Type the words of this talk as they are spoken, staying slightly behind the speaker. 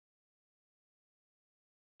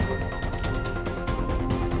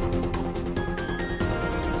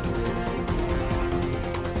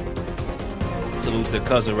Mr.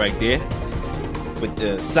 Cousin right there with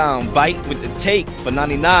the sound bite with the take for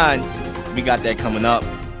 99. We got that coming up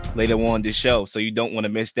later on this show, so you don't want to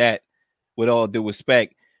miss that. With all due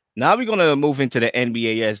respect, now we're gonna move into the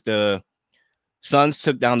NBA as the Suns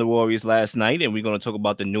took down the Warriors last night, and we're gonna talk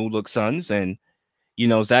about the new look Suns. And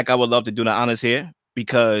Zach, I would love to do the honors here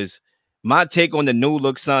because my take on the new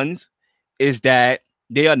look Suns is that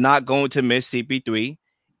they are not going to miss CP3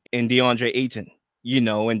 and DeAndre Ayton.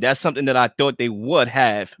 And that's something that I thought they would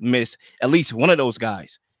have missed at least one of those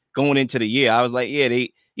guys going into the year. I was like,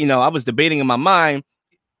 yeah, I was debating in my mind,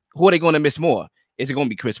 who are they going to miss more? Is it going to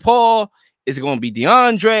be Chris Paul? Is it going to be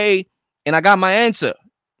DeAndre? And I got my answer.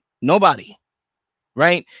 Nobody.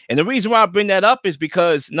 Right? And the reason why I bring that up is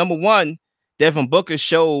because, number one, Devin Booker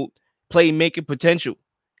showed playmaking potential,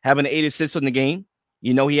 having 8 assists in the game.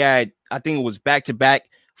 He had, I think it was back-to-back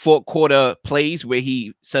fourth quarter plays where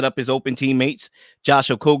he set up his open teammates, Josh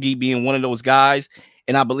Okogie being one of those guys.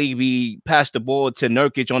 And I believe he passed the ball to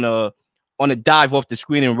Nurkic on a dive off the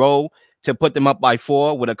screen and roll to put them up by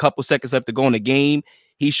 4 with a couple seconds left to go in the game.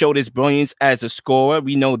 He showed his brilliance as a scorer.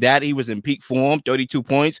 We know that he was in peak form, 32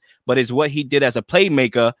 points, but it's what he did as a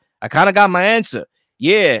playmaker. I kind of got my answer.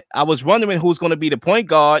 Yeah, I was wondering who's going to be the point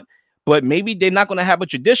guard, but maybe they're not going to have a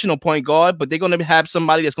traditional point guard, but they're going to have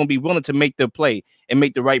somebody that's going to be willing to make the play and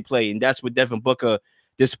make the right play. And that's what Devin Booker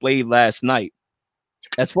displayed last night.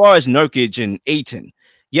 As far as Nurkic and Ayton,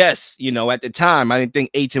 yes, at the time, I didn't think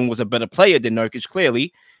Ayton was a better player than Nurkic,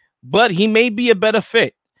 clearly, but he may be a better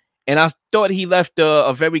fit. And I thought he left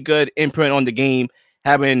a very good imprint on the game,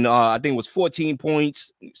 having, I think it was 14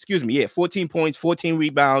 points, 14 points, 14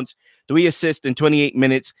 rebounds, 3 assists in 28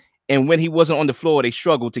 minutes. And when he wasn't on the floor, they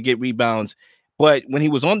struggled to get rebounds. But when he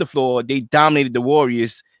was on the floor, they dominated the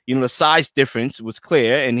Warriors. The size difference was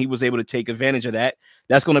clear, and he was able to take advantage of that.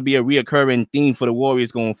 That's going to be a reoccurring theme for the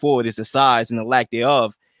Warriors going forward, is the size and the lack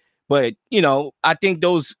thereof. But, I think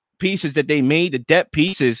those pieces that they made, the depth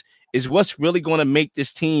pieces, is what's really going to make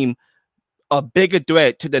this team a bigger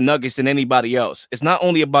threat to the Nuggets than anybody else. It's not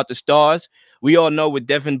only about the stars. We all know what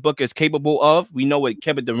Devin Booker is capable of. We know what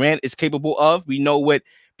Kevin Durant is capable of. We know what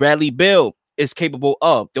Bradley Beal is capable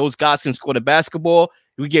of. Those guys can score the basketball.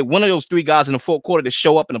 We get one of those 3 guys in the fourth quarter to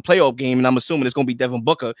show up in a playoff game, and I'm assuming it's going to be Devin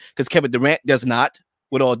Booker because Kevin Durant does not,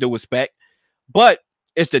 with all due respect. But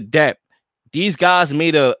it's the depth. These guys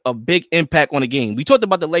made a big impact on the game. We talked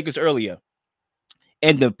about the Lakers earlier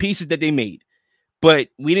and the pieces that they made, but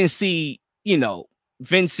we didn't see,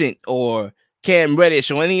 Vincent or Cam Reddish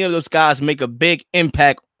or any of those guys make a big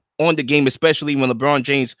impact on the game, especially when LeBron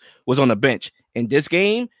James was on the bench. In this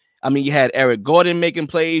game, you had Eric Gordon making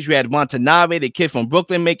plays. You had Montanave, the kid from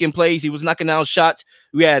Brooklyn, making plays. He was knocking down shots.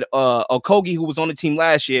 We had Okogie, who was on the team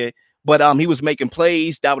last year, but he was making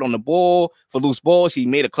plays, diving on the ball for loose balls. He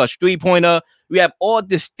made a clutch 3-pointer. We have all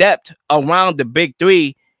this depth around the big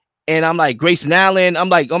 3. And I'm like, Grayson Allen, I'm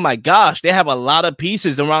like, oh my gosh, they have a lot of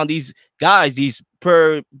pieces around these guys, these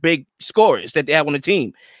per big scorers that they have on the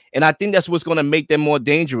team. And I think that's what's going to make them more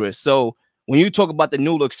dangerous. So when you talk about the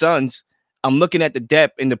new look Suns, I'm looking at the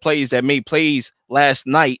depth and the players that made plays last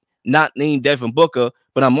night, not named Devin Booker,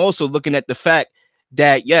 but I'm also looking at the fact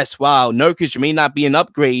that, yes, while Nurkic may not be an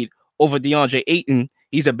upgrade over DeAndre Ayton,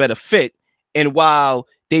 he's a better fit. And while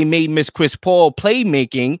they may miss Chris Paul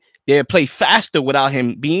playmaking, they'll play faster without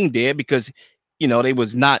him being there because, they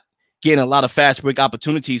was not getting a lot of fast break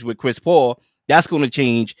opportunities with Chris Paul. That's going to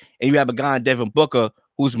change. And you have a guy in Devin Booker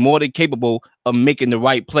who's more than capable of making the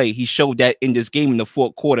right play. He showed that in this game in the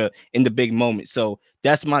fourth quarter in the big moment. So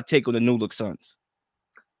that's my take on the new look Suns.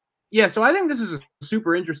 Yeah, so I think this is a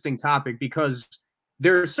super interesting topic because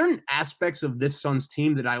there are certain aspects of this Suns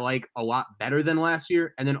team that I like a lot better than last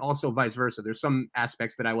year, and then also vice versa. There's some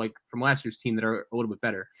aspects that I like from last year's team that are a little bit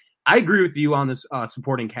better. I agree with you on this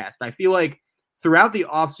supporting cast. I feel like throughout the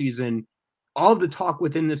offseason, all of the talk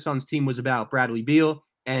within the Suns team was about Bradley Beal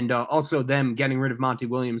and also them getting rid of Monty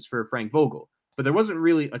Williams for Frank Vogel. But there wasn't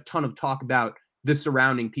really a ton of talk about the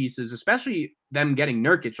surrounding pieces, especially them getting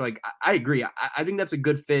Nurkic. Like, I agree. I think that's a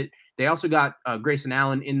good fit. They also got Grayson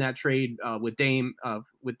Allen in that trade with Dame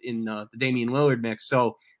within the Damian Lillard mix.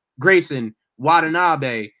 So Grayson,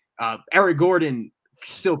 Watanabe, Eric Gordon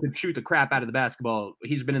still could shoot the crap out of the basketball.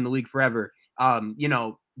 He's been in the league forever.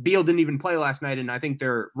 Beal didn't even play last night, and I think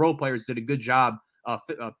their role players did a good job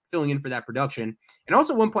filling in for that production. And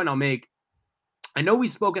also one point I'll make, I know we've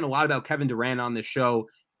spoken a lot about Kevin Durant on this show,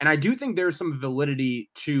 and I do think there's some validity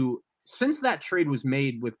to, since that trade was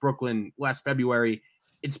made with Brooklyn last February,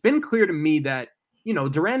 it's been clear to me that,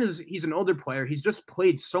 Durant he's an older player. He's just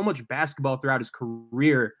played so much basketball throughout his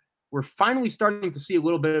career we're finally starting to see a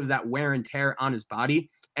little bit of that wear and tear on his body.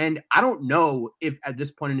 And I don't know if at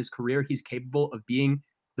this point in his career he's capable of being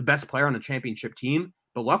the best player on a championship team.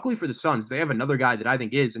 But luckily for the Suns, they have another guy that I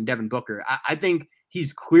think is in Devin Booker. I think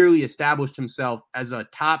he's clearly established himself as a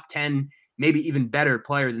top 10, maybe even better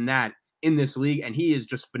player than that in this league. And he is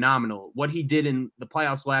just phenomenal. What he did in the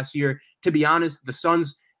playoffs last year, to be honest, the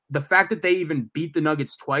Suns, the fact that they even beat the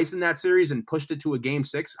Nuggets twice in that series and pushed it to a game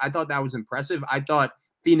 6, I thought that was impressive. I thought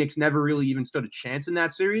Phoenix never really even stood a chance in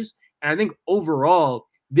that series. And I think overall,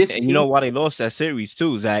 this and team, you know why they lost that series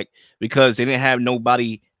too, Zach? Because they didn't have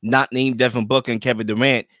nobody not named Devin Booker and Kevin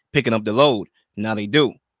Durant picking up the load. Now they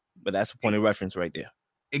do. But that's a point of reference right there.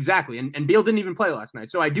 Exactly. And Beal didn't even play last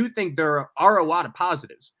night. So I do think there are a lot of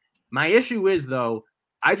positives. My issue is, though,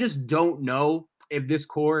 I just don't know if this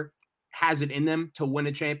core has it in them to win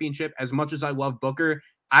a championship. As much as I love Booker,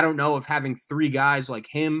 I don't know if having 3 guys like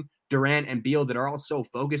him, Durant, and Beal that are all so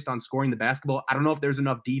focused on scoring the basketball, I don't know if there's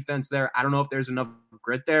enough defense there. I don't know if there's enough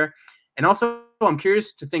grit there. And also, I'm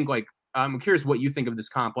curious what you think of this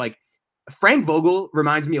comp. Like, Frank Vogel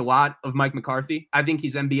reminds me a lot of Mike McCarthy. I think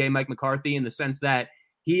he's NBA Mike McCarthy in the sense that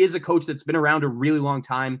he is a coach that's been around a really long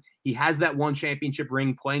time. He has that one championship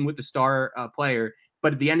ring playing with the star player.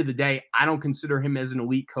 But at the end of the day, I don't consider him as an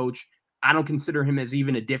elite coach. I don't consider him as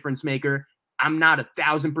even a difference maker. I'm not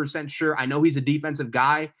 1,000% sure. I know he's a defensive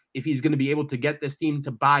guy. If he's going to be able to get this team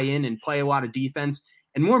to buy in and play a lot of defense.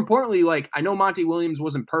 And more importantly, like, I know Monty Williams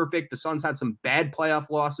wasn't perfect. The Suns had some bad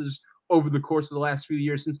playoff losses over the course of the last few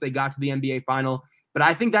years since they got to the NBA final. But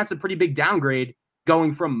I think that's a pretty big downgrade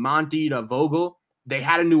going from Monty to Vogel. They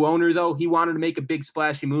had a new owner, though. He wanted to make a big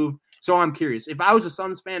splashy move. So I'm curious. If I was a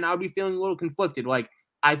Suns fan, I would be feeling a little conflicted. Like,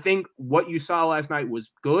 I think what you saw last night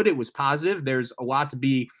was good. It was positive. There's a lot to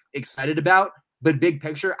be excited about. But big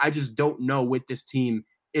picture, I just don't know with this team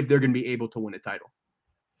if they're going to be able to win a title.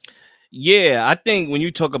 Yeah, I think when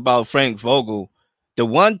you talk about Frank Vogel, the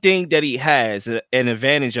one thing that he has an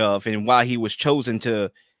advantage of and why he was chosen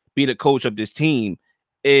to be the coach of this team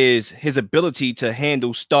is his ability to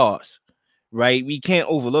handle stars, right? We can't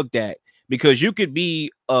overlook that because you could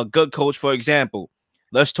be a good coach. For example,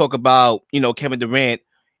 let's talk about, Kevin Durant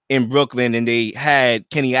in Brooklyn, and they had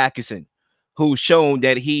Kenny Atkinson, who's shown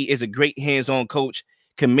that he is a great hands-on coach,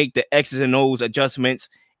 can make the X's and O's adjustments,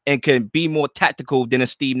 and can be more tactical than a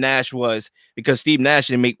Steve Nash was, because Steve Nash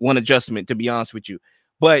didn't make one adjustment, to be honest with you.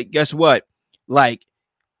 But guess what? Like,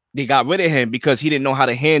 they got rid of him because he didn't know how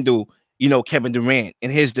to handle, Kevin Durant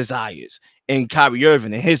and his desires, and Kyrie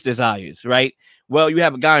Irving and his desires, right? Well, you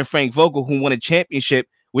have a guy in Frank Vogel who won a championship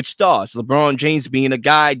with stars. LeBron James being a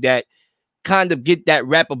guy that kind of get that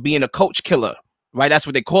rep of being a coach killer, right? That's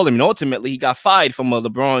what they call him. And ultimately, he got fired from a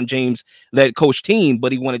LeBron James-led coach team,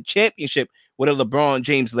 but he won a championship with a LeBron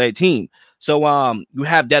James-led team. So you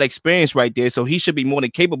have that experience right there. So he should be more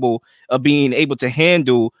than capable of being able to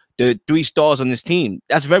handle the 3 stars on this team.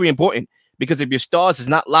 That's very important, because if your stars is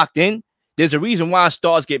not locked in, there's a reason why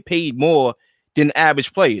stars get paid more than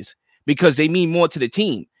average players, because they mean more to the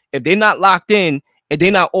team. If they're not locked in, and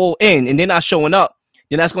they're not all in, and they're not showing up,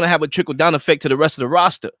 then that's going to have a trickle-down effect to the rest of the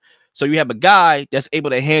roster. So you have a guy that's able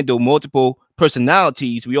to handle multiple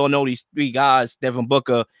personalities. We all know these 3 guys, Devin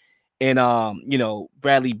Booker and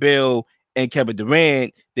Bradley Beal and Kevin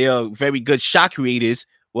Durant. They are very good shot creators.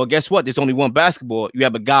 Well, guess what? There's only one basketball. You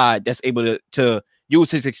have a guy that's able to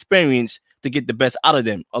use his experience to get the best out of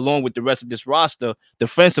them, along with the rest of this roster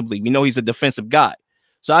defensively. We know he's a defensive guy.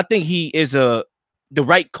 So I think he is the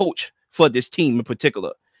right coach for this team in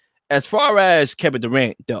particular. As far as Kevin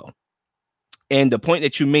Durant, though, and the point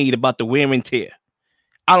that you made about the wear and tear,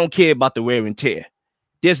 I don't care about the wear and tear.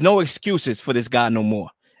 There's no excuses for this guy no more.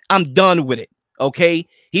 I'm done with it, okay?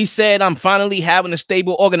 He said, I'm finally having a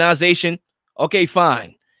stable organization. Okay,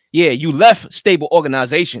 fine. Yeah, you left stable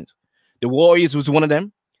organizations. The Warriors was one of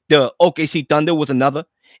them. The OKC Thunder was another.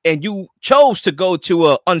 And you chose to go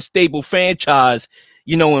to an unstable franchise,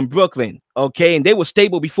 in Brooklyn, okay? And they were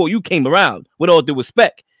stable before you came around, with all due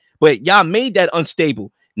respect. But y'all made that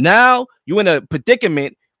unstable. Now you're in a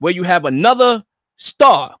predicament where you have another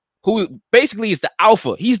star who basically is the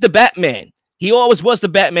alpha. He's the Batman. He always was the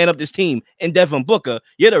Batman of this team. And Devin Booker,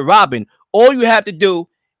 you're the Robin. All you have to do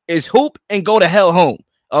is hoop and go to hell home,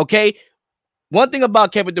 okay? One thing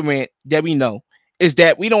about Kevin Durant that we know is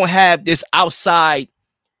that we don't have this outside,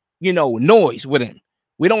 noise with him.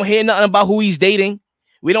 We don't hear nothing about who he's dating.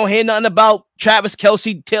 We don't hear nothing about Travis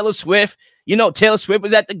Kelce, Taylor Swift. Taylor Swift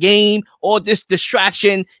was at the game, or this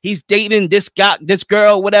distraction. He's dating this guy, this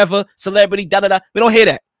girl, whatever, celebrity, da-da-da. We don't hear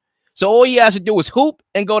that. So all he has to do is hoop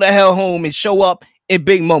and go to hell home and show up in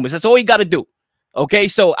big moments. That's all he got to do. Okay,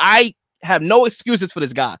 so I have no excuses for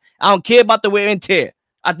this guy. I don't care about the wear and tear.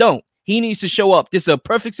 I don't. He needs to show up. This is a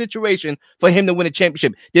perfect situation for him to win a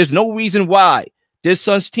championship. There's no reason why this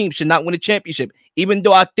Suns team should not win a championship. Even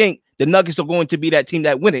though I think the Nuggets are going to be that team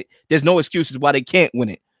that win it, there's no excuses why they can't win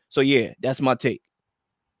it. So, yeah, that's my take.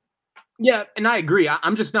 Yeah, and I agree.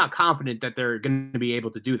 I'm just not confident that they're going to be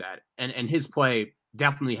able to do that. And his play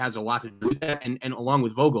definitely has a lot to do with that, and along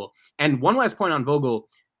with Vogel. And one last point on Vogel,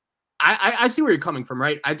 I see where you're coming from,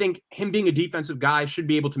 right? I think him being a defensive guy should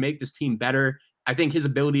be able to make this team better. I think his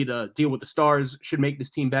ability to deal with the stars should make this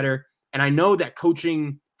team better. And I know that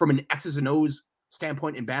coaching from an X's and O's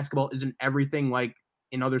standpoint in basketball isn't everything like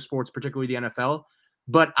in other sports, particularly the NFL.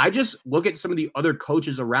 But I just look at some of the other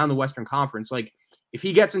coaches around the Western Conference. Like if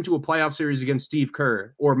he gets into a playoff series against Steve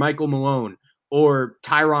Kerr or Michael Malone or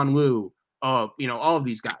Tyronn Lue, all of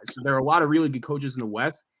these guys. So there are a lot of really good coaches in the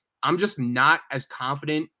West. I'm just not as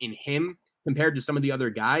confident in him compared to some of the other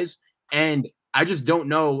guys. And I just don't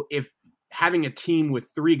know if having a team with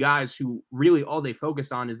three guys who really all they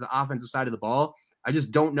focus on is the offensive side of the ball, I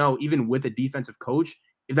just don't know, even with a defensive coach,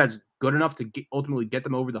 if that's good enough to ultimately get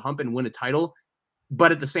them over the hump and win a title.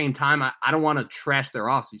 But at the same time, I don't want to trash their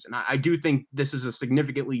offseason. I do think this is a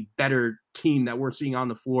significantly better team that we're seeing on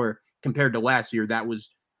the floor compared to last year. That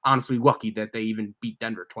was honestly lucky that they even beat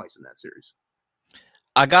Denver twice in that series.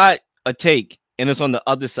 I got a take, and it's on the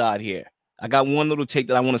other side here. I got one little take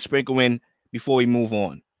that I want to sprinkle in before we move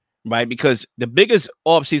on, right? Because the biggest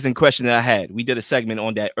offseason question that I had, we did a segment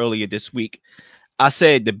on that earlier this week. I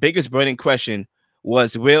said the biggest burning question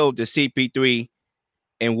was, will the CP3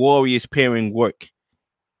 and Warriors pairing work?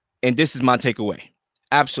 And this is my takeaway.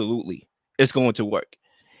 Absolutely, it's going to work.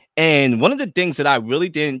 And one of the things that I really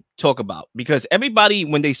didn't talk about, because everybody,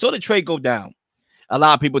 when they saw the trade go down, a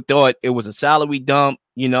lot of people thought it was a salary dump,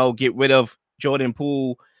 get rid of Jordan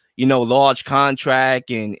Poole, large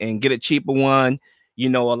contract and get a cheaper one. A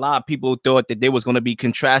lot of people thought that there was going to be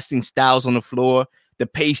contrasting styles on the floor, the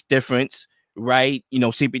pace difference, right?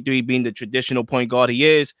 CP3 being the traditional point guard he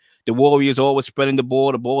is. The Warriors always spreading the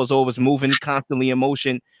ball. The ball is always moving, constantly in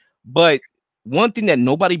motion. But one thing that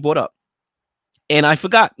nobody brought up, and I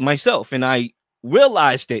forgot myself, and I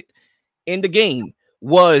realized it in the game,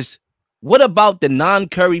 was what about the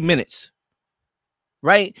non-Curry minutes,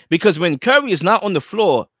 right? Because when Curry is not on the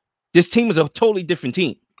floor, this team is a totally different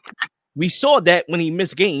team. We saw that when he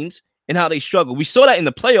missed games and how they struggled. We saw that in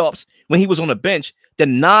the playoffs when he was on the bench, the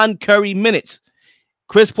non-Curry minutes.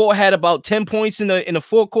 Chris Paul had about 10 points in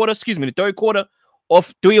the third quarter,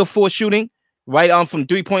 off 3 or 4 shooting, right from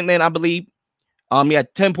 3-point land, I believe. He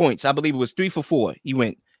had 10 points. I believe it was 3 for 4. He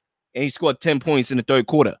went and he scored 10 points in the third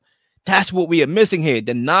quarter. That's what we are missing here,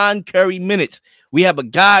 the non-Curry minutes. We have a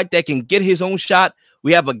guy that can get his own shot.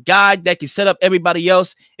 We have a guy that can set up everybody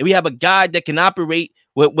else. And we have a guy that can operate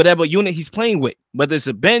with whatever unit he's playing with, whether it's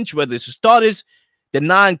a bench, whether it's the starters. The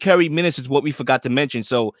non-Curry minutes is what we forgot to mention.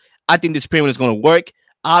 So I think this pairing is going to work.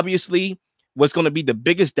 Obviously, what's going to be the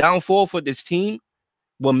biggest downfall for this team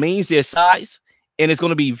remains their size, and it's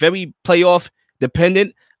going to be very playoff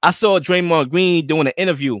dependent. I saw Draymond Green doing an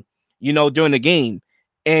interview, during the game,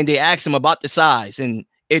 and they asked him about the size, and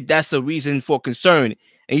if that's a reason for concern. And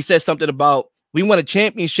he said something about, we won a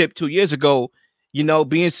championship 2 years ago,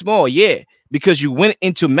 being small. Yeah, because you went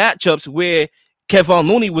into matchups where Kevon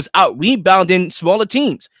Looney was out rebounding smaller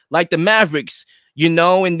teams like the Mavericks,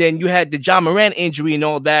 and then you had the John Morant injury and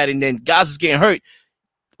all that, and then guys was getting hurt.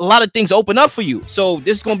 A lot of things open up for you. So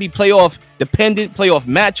this is going to be playoff dependent. Playoff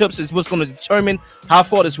matchups is what's going to determine how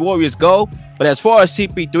far this Warriors go. But as far as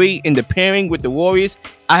CP3 in the pairing with the Warriors,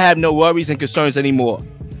 I have no worries and concerns anymore.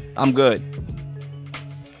 I'm good.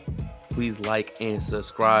 Please like and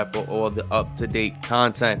subscribe for all the up-to-date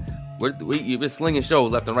content. We've been slinging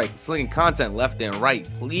shows left and right, slinging content left and right.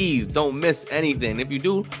 Please don't miss anything. If you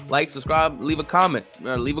do, like, subscribe, leave a comment,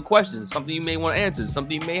 or leave a question, something you may want to answer,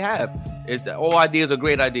 something you may have. All ideas are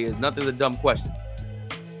great ideas. Nothing's a dumb question.